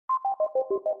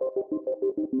Hey,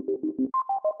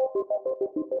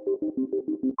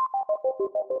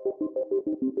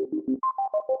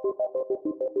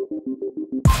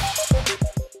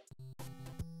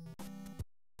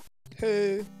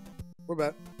 we're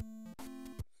back.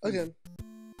 Again.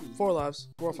 4 lives.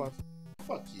 4 or 5.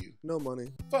 Fuck you. No money.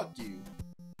 Fuck you.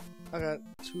 I got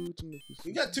 2 tanuki suits.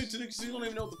 You got 2 tanuki suits, you don't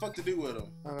even know what the fuck to do with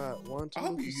them. I got 1 tanuki suit. I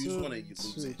hope you use one and you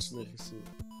lose 2 it. tanuki suit.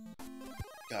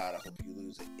 God, I hope you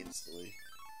lose it instantly.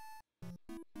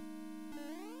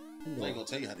 No. I ain't gonna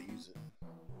tell you how to use it.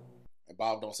 And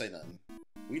Bob don't say nothing.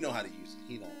 We know how to use it.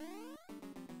 He don't.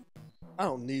 I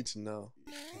don't need to know.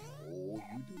 Oh,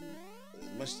 you do.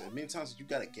 As many times as you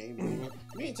got a game,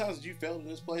 many times as you failed in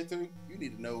this playthrough, you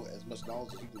need to know as much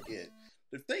knowledge as you can get.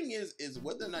 The thing is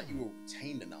whether or not you will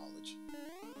retain the knowledge.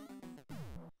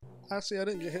 Actually, I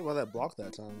didn't get hit by that block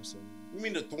that time, so. You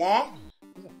mean the thwomp?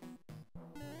 Yeah.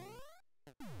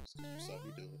 You saw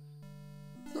me do it.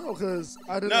 No, because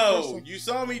I didn't. No, you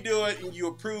saw me do it and you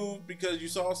approved because you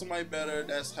saw somebody better.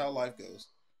 That's how life goes.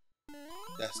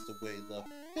 That's the way love.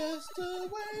 That's the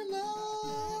way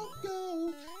love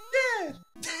goes. Yeah.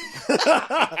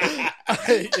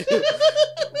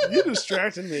 You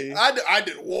distracted me. I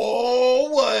did. Whoa,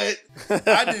 what?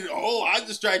 I did. Oh, I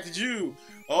distracted you.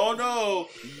 Oh no!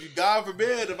 God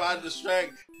forbid if I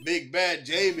distract Big Bad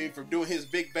Jamie from doing his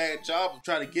big bad job of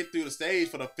trying to get through the stage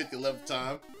for the 50-11th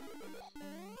time.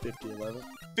 50-11.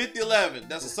 50-11.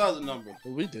 That's a southern number.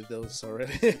 We did those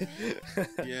already.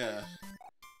 Yeah.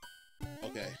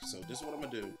 Okay, so this is what I'm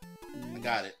gonna do. I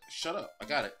got it. Shut up. I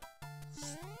got it.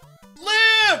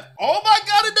 Live! Oh my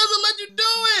god, it doesn't let you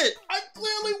do it! I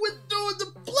clearly went through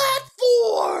the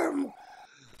platform!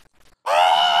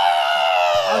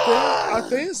 I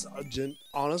think it's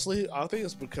honestly, I think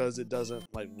it's because it doesn't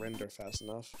like render fast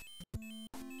enough.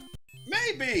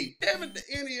 Maybe. Damn it, the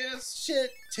NES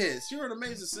shit tits. You're an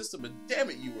amazing system, but damn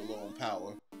it, you were low on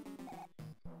power.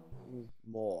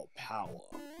 More power.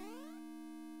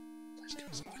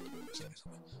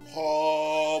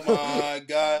 Oh my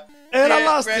god. And I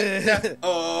lost it.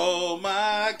 Oh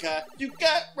my god. You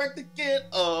got wrecked again.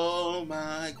 Oh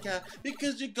my god.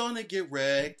 Because you're gonna get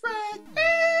wrecked.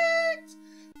 Wrecked.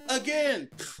 Again.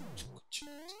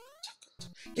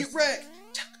 Get wrecked.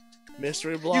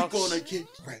 Mystery blocks. You're gonna get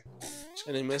wrecked.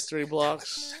 Any mystery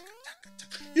blocks?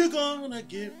 You're gonna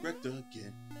get wrecked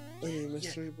again. Any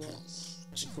mystery blocks?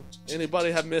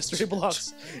 Anybody have mystery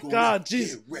blocks? God,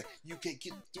 jeez. You can't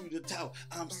get through the tower.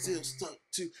 I'm still stuck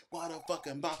to what the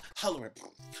fucking mouth hollering.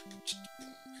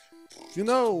 You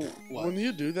know, what? When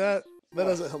you do that, that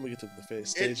doesn't help me get to the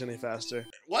stage any faster.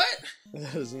 What?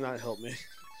 That does not help me.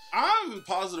 I'm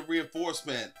positive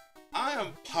reinforcement. I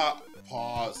am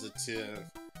positive.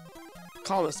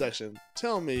 Comment section.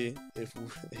 Tell me if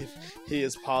he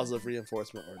is positive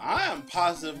reinforcement or not. I'm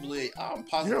positive.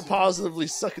 You're positively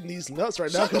sucking these nuts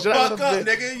right now because you're not gonna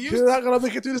nigga. You're not gonna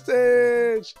make it through the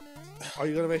stage. Are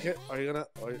you gonna make it? Are you gonna?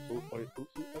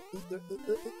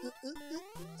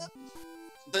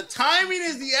 The timing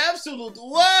is the absolute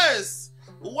worst.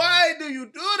 Why do you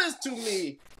do this to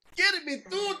me? Getting me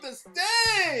through the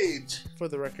stage. For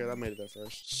the record, I made it there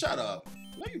first. Shut up.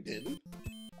 No, you didn't.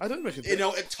 I didn't make it there. You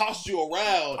know, it tossed you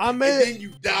around. I made and it, then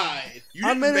you died.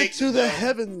 I made it to the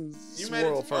heavens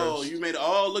world first. Oh, you made it.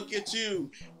 Oh, look at you.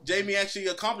 Jamie actually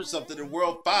accomplished something in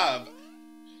World 5.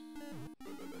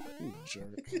 You jerk.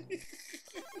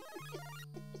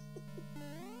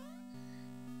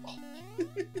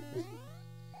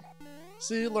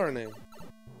 See, learning.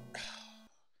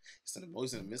 It's an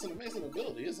amazing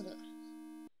ability, isn't it?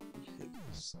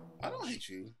 I don't hate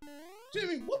you.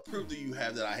 Jamie, what proof do you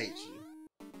have that I hate you?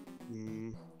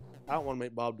 I don't want to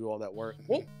make Bob do all that work.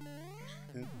 Whoa.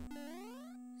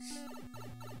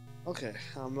 Okay,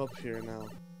 I'm up here now.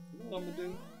 You know what I'm gonna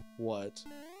do? What?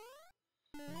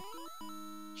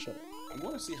 Shut up. I'm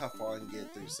gonna see how far I can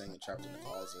get through singing Trapped in the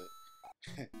Closet.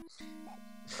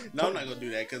 No, I'm not gonna do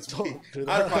that because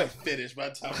I'd probably finish by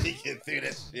the time we get through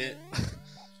that shit.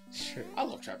 Sure. I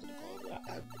love Trapped in the Closet.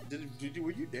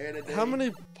 Were you there that day? How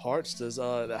many parts does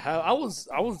that have? I was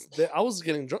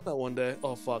getting drunk that one day.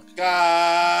 Oh fuck.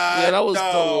 God. Yeah, that was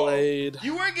delayed.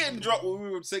 You were getting drunk when we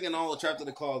were singing all the Trapped in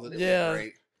the Closet. It was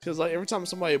great. Because like every time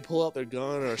somebody would pull out their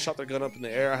gun or shot their gun up in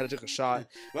the air, I had to take a shot.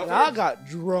 I got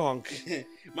drunk.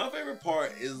 My favorite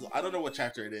part is, I don't know what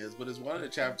chapter it is, but it's one of the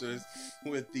chapters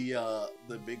with the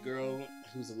big girl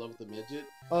who's in love with the midget.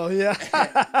 Oh yeah.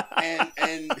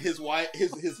 and his wife,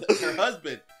 her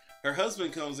husband. Her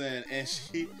husband comes in and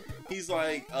he's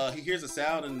like, he hears a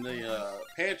sound in the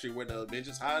pantry where the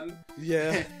midget's hiding.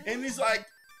 Yeah. And he's like,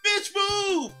 bitch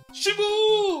move! She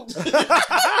moved!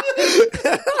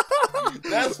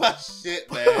 That's my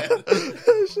shit, man.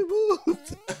 She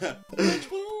moved.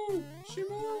 Bitch, move. She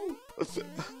moved.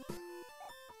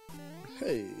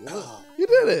 Hey, Oh. you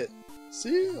did it.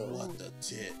 See? What the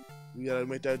tit? You gotta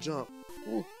make that jump.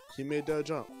 Ooh, he made that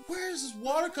jump. Where is this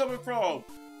water coming from?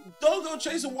 Don't go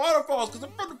chasing waterfalls because they're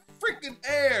from the freaking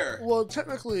air. Well,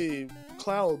 technically,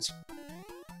 clouds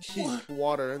keep What?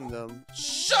 water in them.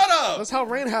 Shut up! That's how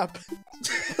rain happens.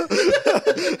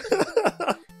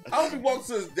 I hope he walks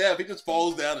to his death. He just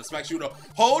falls down and smacks you in the.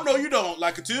 Oh no, you don't.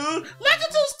 Like a tune. Like a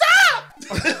tune. Stop!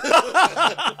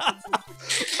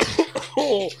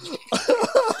 Oh,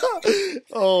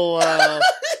 oh wow.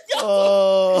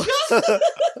 Oh.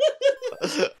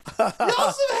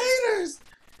 Y'all some haters.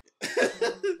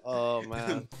 Oh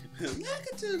man. Like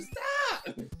a tune.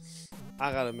 Stop!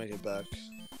 I gotta make it back.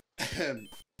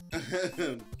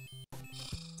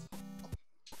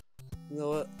 You know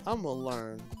what? I'm gonna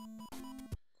learn.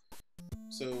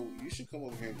 So you should come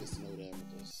over here and get to know them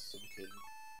with us so we can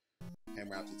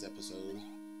hammer out these episodes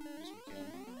this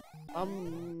weekend.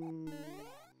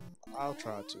 I'll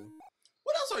try to.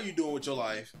 What else are you doing with your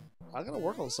life? I gotta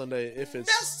work on Sunday if it's.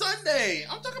 That's Sunday.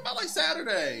 I'm talking about like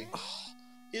Saturday.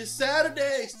 It's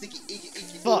Saturday. Sticky icky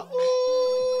icky. Fuck.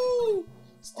 Ooh.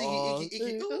 Sticky icky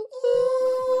icky.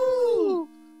 Ooh.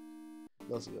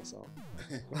 That's a good song.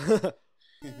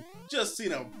 Just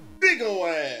seen a big ol'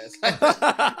 ass.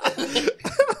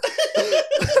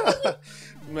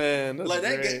 Man, that's like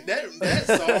great. that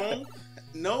song.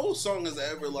 No song has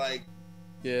ever like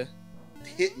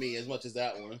hit me as much as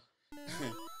that one.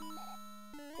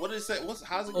 What did it say?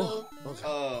 How's it go?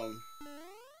 Okay.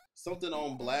 Something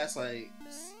on blast like.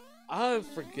 I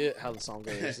forget how the song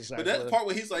goes. Exactly. But that part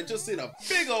where he's like, just seen a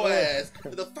big ol' ass.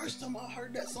 And the first time I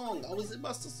heard that song, I was in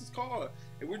my sister's car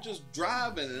and we're just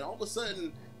driving, and all of a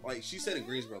sudden, like she said in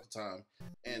Greensboro at the time,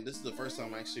 and this is the first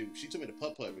time actually she took me to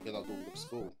putt putt because I was going to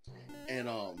school, and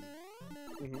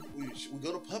we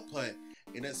go to putt putt,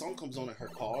 and that song comes on in her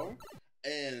car,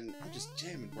 and I'm just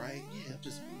jamming, right? Yeah,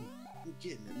 I'm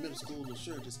getting it. Middle school,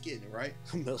 sure, just getting it, right?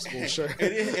 Middle school, sure.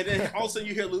 and then all of a sudden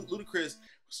you hear Ludacris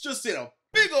just in a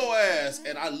big ol' ass,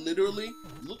 and I literally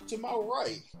looked to my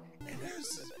right, and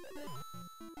there's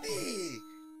a big,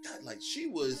 God, like she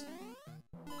was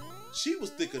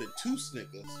thicker than 2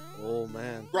 Snickers. Oh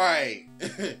man. Right.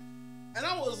 And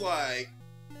I was like,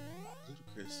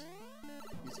 Ludacris,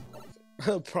 he's a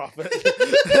prophet. Prophet.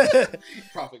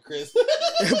 Prophet Chris.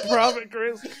 Prophet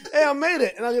Chris. Hey, I made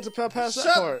it, and I get to pass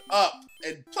that part. Shut up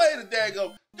and play the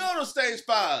daggone. Go to stage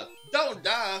 5. Don't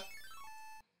die.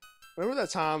 Remember that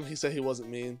time he said he wasn't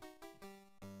mean?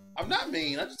 I'm not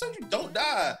mean. I just told you don't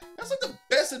die. That's like the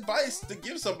best advice to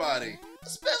give somebody,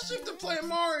 especially if they're playing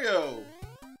Mario.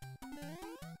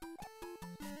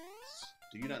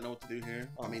 Do you not know what to do here?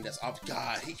 I mean, that's off.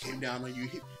 God, he came down on you.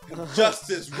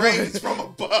 Justice reigns from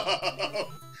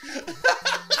above.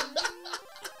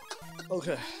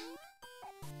 Okay.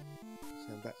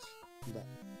 I'm back.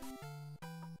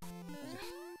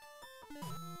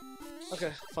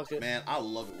 Okay, fuck it. Man, I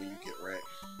love it when you get wrecked.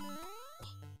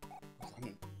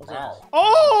 Okay.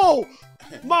 Oh!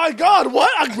 My God, what?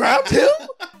 I grabbed him?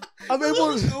 I'm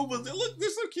able to... They're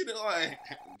so cute. They're like...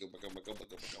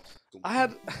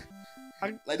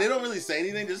 Like, they don't really say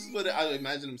anything. This is what I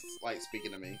imagine them, like,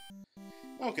 speaking to me.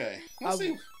 Okay. Let's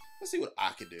see what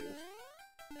I can do.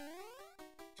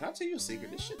 Can I tell you a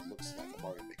secret? This shit looks like a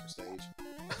Mario Maker stage.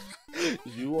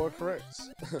 You are correct.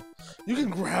 You can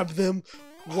grab them.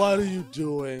 What are you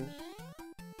doing?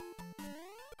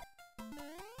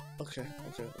 Okay.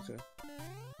 Fuck you.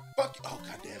 Oh,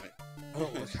 God damn it. I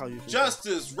don't like how you can...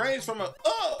 Justice reigns from a...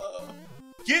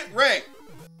 Get wrecked.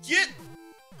 Get...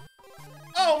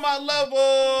 Oh, my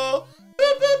level.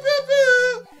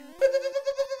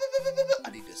 I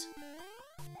need this.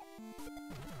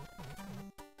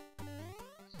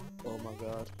 Oh, my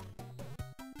God.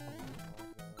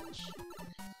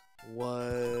 What?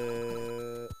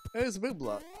 Hey, it's a big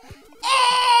block.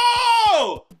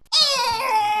 Oh!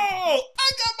 Oh!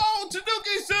 I got my own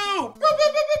Tanuki suit!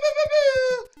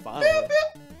 Finally. Oh my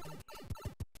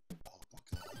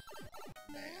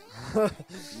God. Man.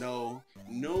 No.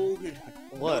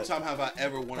 What? No time have I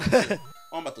ever wanted to.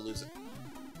 Oh, I'm about to lose it.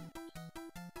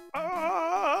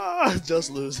 Just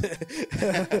lose it.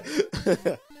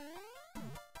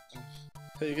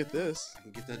 Hey, you get this. I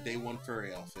can get that day 1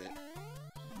 furry outfit.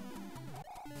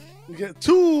 You get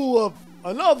 2 of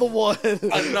another one.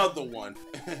 Another one.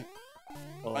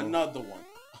 Oh. Another one.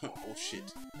 Oh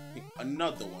shit.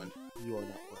 Another one. You are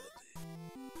not worthy.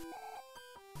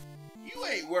 You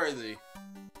ain't worthy.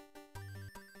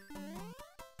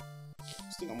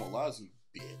 Still, I'm gonna lie to you,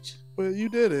 bitch. But you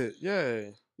did it.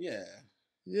 Yay. Yeah.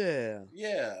 Yeah.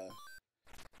 Yeah.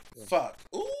 Fuck.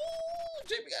 Ooh,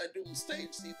 Jamie gotta do stage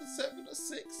either 7 or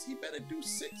 6. He better do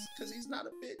 6 because he's not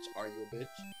a bitch. Are you a bitch?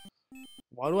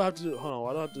 Why do I have to do? Hold on.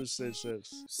 Why do I have to do stage 6?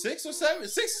 6 or 7?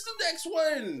 6 is the next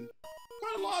one.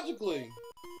 Chronologically.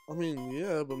 I mean,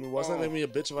 yeah, but I mean, why does that make me a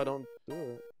bitch if I don't do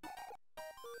it?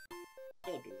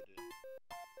 Don't do it, then.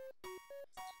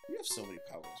 You have so many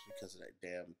powers because of that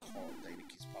damn card thing that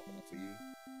keeps popping up for you.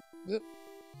 Yep.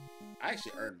 I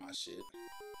actually earned my shit.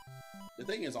 The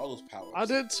thing is, all those powers. I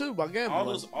did too by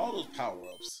gambling. All those power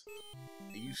ups,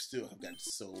 and you still have gotten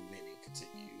so many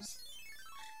continues.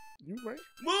 You right?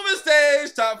 Moving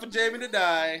stage, time for Jamie to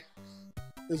die.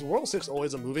 Is World 6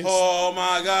 always a moving? Oh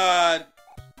my god!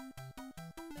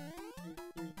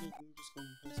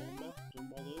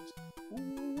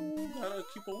 Ooh, gotta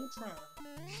keep on trying.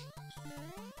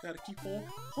 Gotta keep on.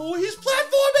 Oh, he's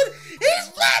platforming! He's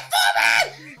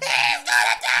platforming! He's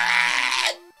gonna do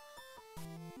it!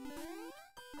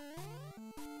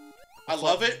 I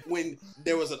love it when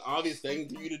there was an obvious thing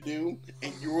for you to do,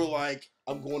 and you were like,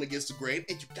 I'm going against the grain,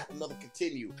 and you got another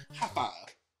continue. High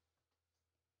five.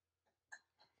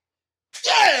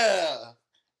 Yeah!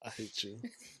 I hate you.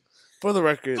 For the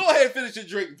record. Go ahead and finish your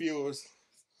drink, viewers.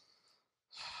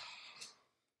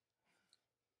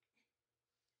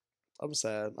 I'm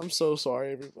sad. I'm so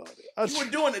sorry, everybody. You were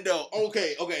doing it though.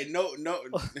 Okay. No,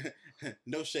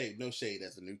 no shade,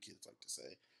 as the new kids like to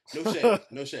say.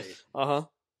 No shade. Uh-huh.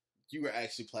 You were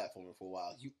actually platforming for a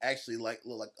while. You actually look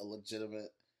like a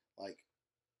legitimate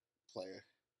player.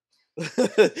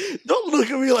 Don't look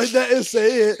at me like that and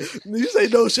say it. You say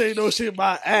no shade,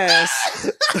 my ass.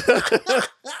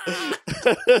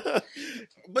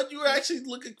 But you were actually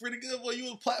looking pretty good, boy. You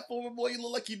were a platformer, boy. You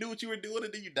look like you knew what you were doing,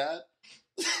 and then you died.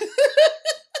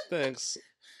 Thanks,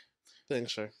 sir. Go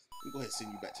ahead and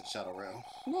send you back to the shadow realm.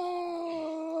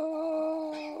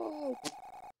 No.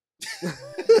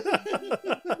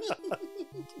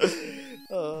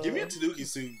 Give me a Tanuki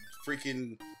suit,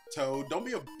 freaking Toad. Don't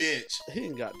be a bitch. He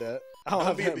ain't got that. I don't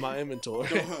have that in my inventory.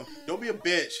 Don't be a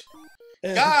bitch.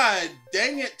 God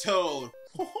dang it, Toad.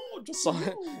 So,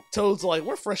 Toad's like,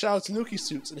 we're fresh out of Tanuki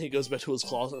suits, and he goes back to his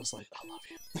closet and it's like, I love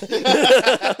you.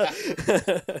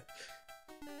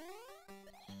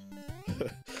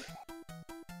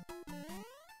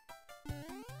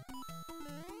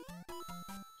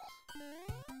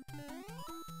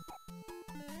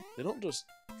 They don't just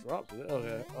drop it.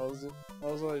 Okay, I was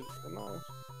like, no.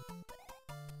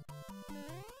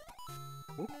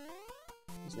 Oop.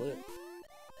 It's lit.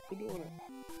 We're doing it.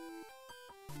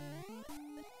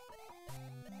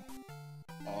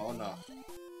 Oh no.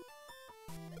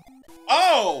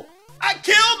 Oh! I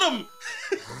killed him!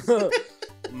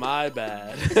 My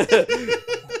bad.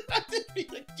 I didn't mean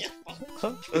to kill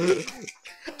him.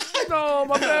 No,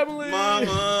 my family!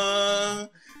 Mama!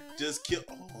 Just kill.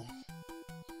 Oh.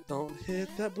 Don't hit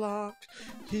that block.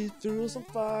 He threw some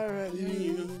fire at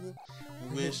you.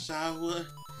 Wish I would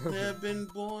have been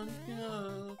born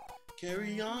here.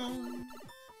 Carry on.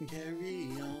 Carry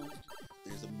on.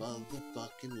 There's a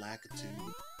motherfucking lack of two.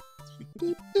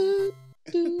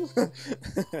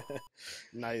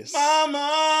 Nice.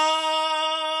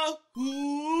 Mama!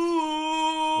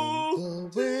 Ooh! The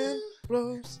wind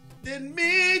blows. Didn't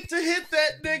mean to hit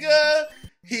that nigga.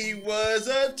 He was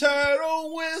a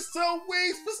turtle with some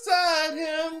wings beside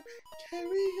him.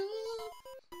 Carry on.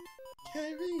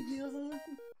 Carry on.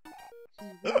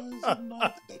 He was a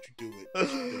mother. Don't you do it.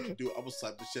 Don't you do it. I'm gonna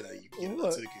slap the shit out of you. Get into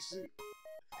the suit.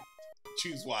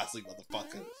 Choose wisely,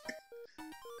 motherfucker.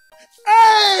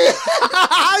 Hey!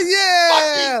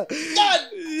 Yeah! God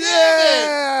damn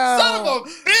it! Son of a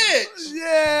bitch!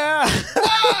 Yeah!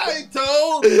 Why,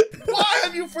 Toad? Why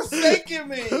have you forsaken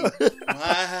me?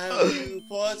 Why have you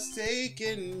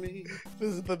forsaken me?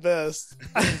 This is the best.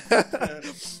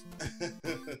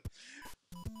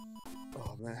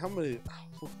 Oh man, how many?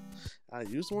 I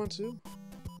used one too?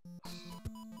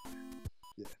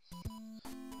 Yeah.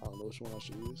 I don't know which one I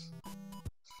should use.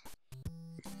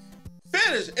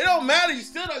 Finish! It don't matter, you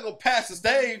still not gonna pass the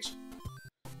stage.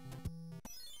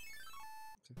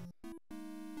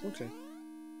 Okay.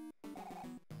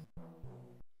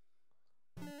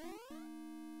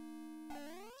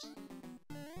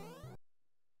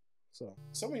 So,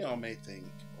 some of y'all may think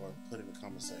or put in the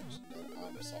comment section that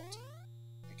I'm assaulting.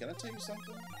 And can I tell you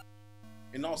something?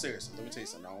 In all seriousness, let me tell you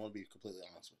something. I want to be completely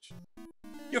honest with you.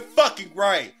 You're fucking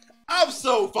right. I'm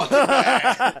so fucking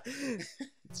mad.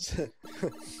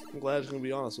 I'm glad you're gonna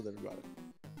be honest with everybody.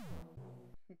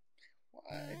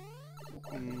 Why?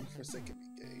 Why are you forsaking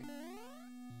me,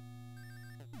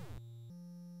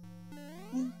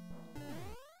 Gabe?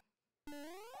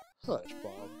 Hush,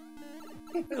 Bob.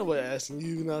 Ain't nobody asking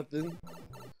you nothing.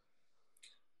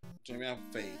 Jamie, I have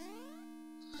faith.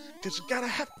 Cause you gotta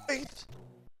have faith.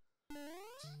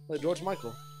 Like George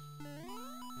Michael.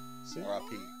 See?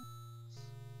 R.I.P.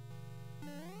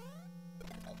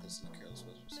 I've listened to Careless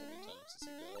Whisper so many times since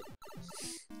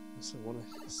he died.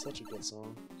 It's such a good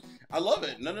song. I love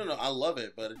it. No, I love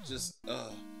it, but it's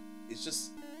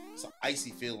an icy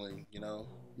feeling, you know?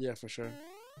 Yeah, for sure.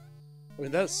 I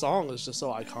mean, that song is just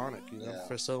so iconic, you know, Yeah.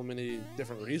 for so many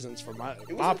different reasons. For my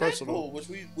It personal, was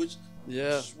which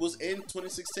was in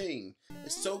 2016.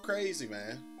 It's so crazy,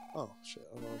 man. Oh shit!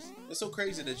 It's so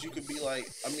crazy that you could be like,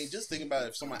 I mean, just think about it,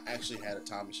 if someone actually had a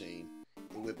time machine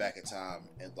and went back in time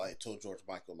and like told George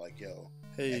Michael, like, yo,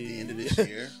 hey, at the end of this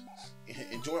year,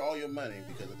 enjoy all your money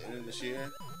because at the end of this year,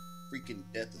 freaking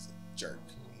Death is a jerk.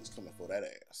 He's coming for that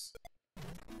ass.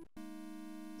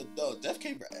 But Death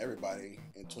came for everybody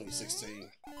in 2016.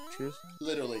 Truth.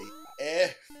 Literally,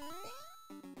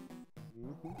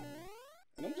 Mm-hmm.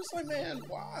 And I'm just like, man,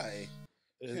 why?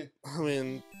 I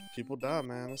mean, people die,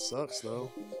 man. It sucks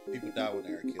though. People die when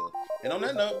they're killed. And on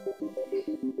that note,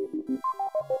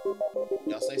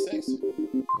 y'all stay safe.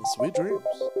 And sweet dreams.